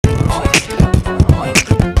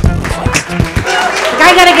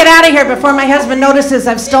out of here before my husband notices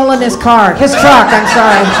I've stolen his car. His truck, I'm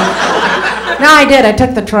sorry. No, I did. I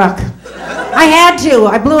took the truck. I had to.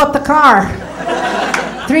 I blew up the car.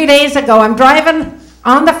 3 days ago, I'm driving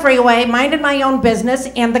on the freeway, minding my own business,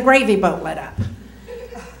 and the gravy boat lit up.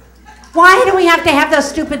 Why do we have to have those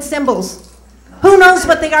stupid symbols? Who knows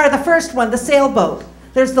what they are? The first one, the sailboat.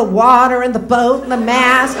 There's the water and the boat and the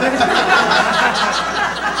mast.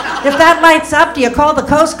 If that lights up, do you call the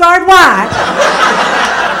Coast Guard? What?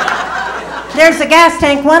 There's the gas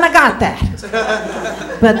tank one, I got that.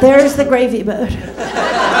 But there's the gravy boat.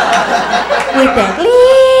 With that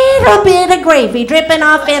little bit of gravy dripping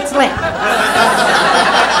off its lip.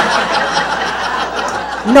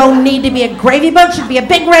 No need to be a gravy boat, should be a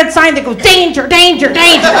big red sign that goes, danger, danger,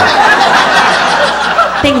 danger.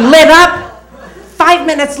 Thing lit up. 5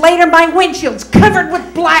 minutes later, my windshield's covered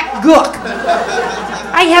with black gook.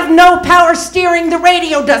 I have no power steering, the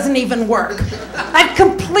radio doesn't even work. I've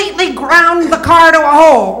completely ground the car to a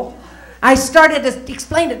hole. I started to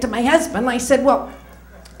explain it to my husband. I said, well,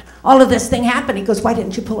 all of this thing happened. He goes, why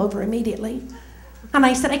didn't you pull over immediately? And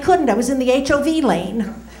I said, I couldn't, I was in the HOV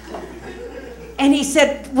lane. And he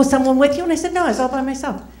said, was someone with you? And I said, no, I was all by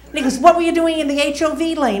myself. And he goes, what were you doing in the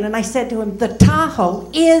HOV lane? And I said to him, the Tahoe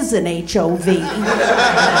is an HOV.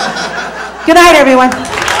 Good night, everyone.